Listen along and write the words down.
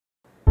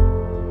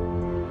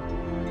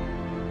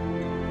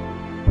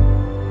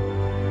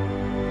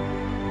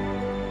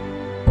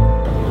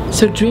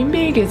So Dream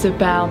Big is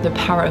about the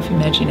power of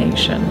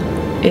imagination.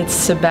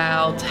 It's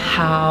about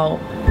how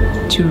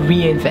to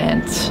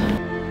reinvent.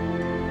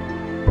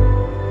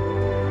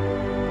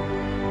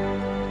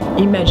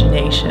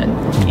 Imagination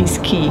is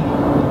key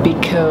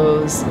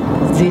because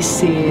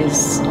this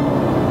is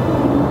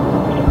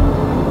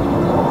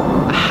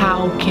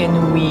how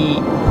can we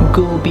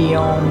go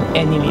beyond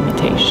any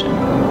limitation.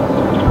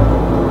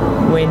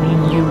 When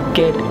you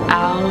get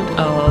out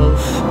of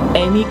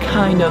any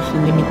kind of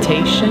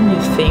limitation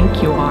you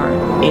think you are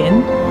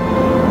in,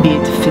 be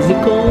it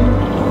physical,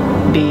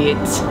 be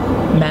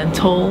it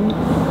mental,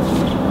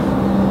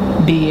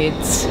 be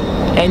it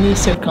any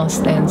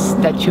circumstance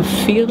that you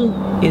feel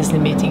is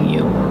limiting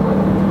you,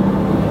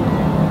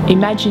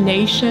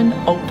 imagination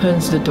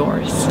opens the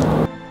doors.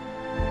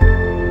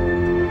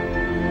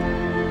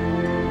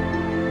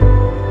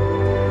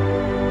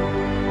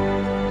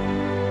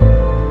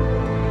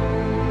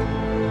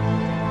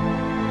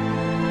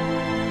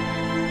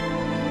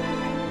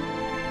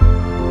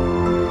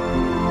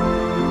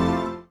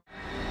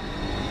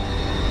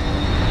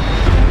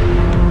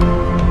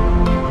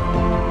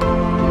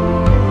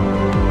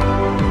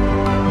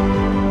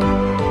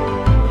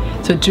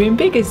 So Dream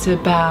Big is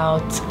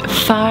about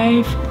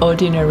 5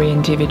 ordinary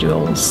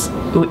individuals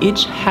who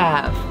each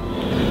have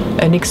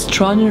an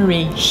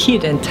extraordinary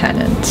hidden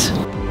talent.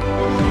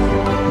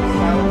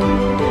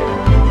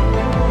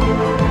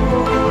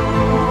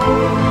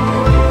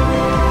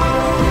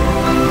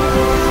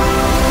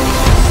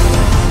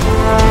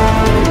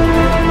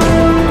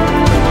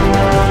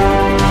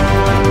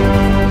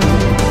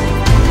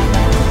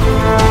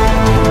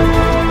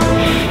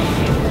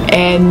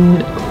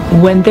 And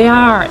when they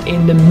are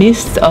in the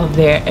midst of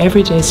their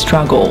everyday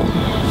struggle,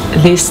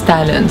 this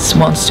talent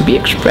wants to be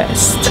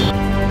expressed.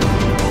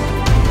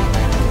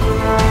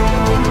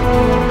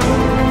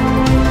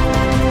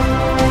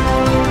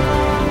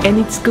 And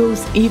it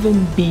goes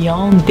even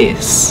beyond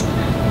this,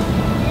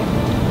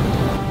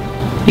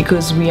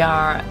 because we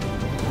are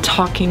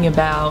talking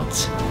about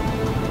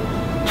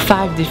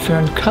 5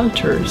 different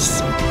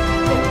cultures.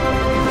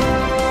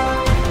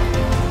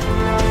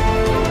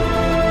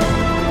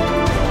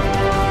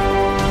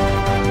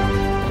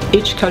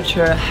 Each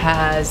culture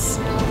has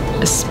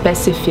a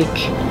specific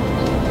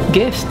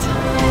gift.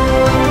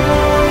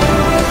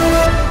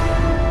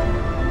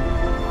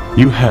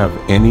 You have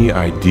any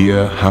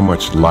idea how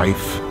much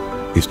life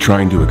is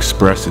trying to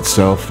express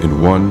itself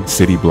in one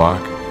city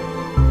block?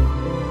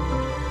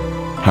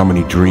 How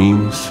many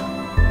dreams?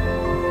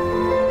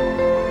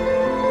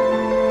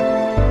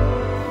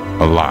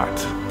 A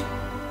lot.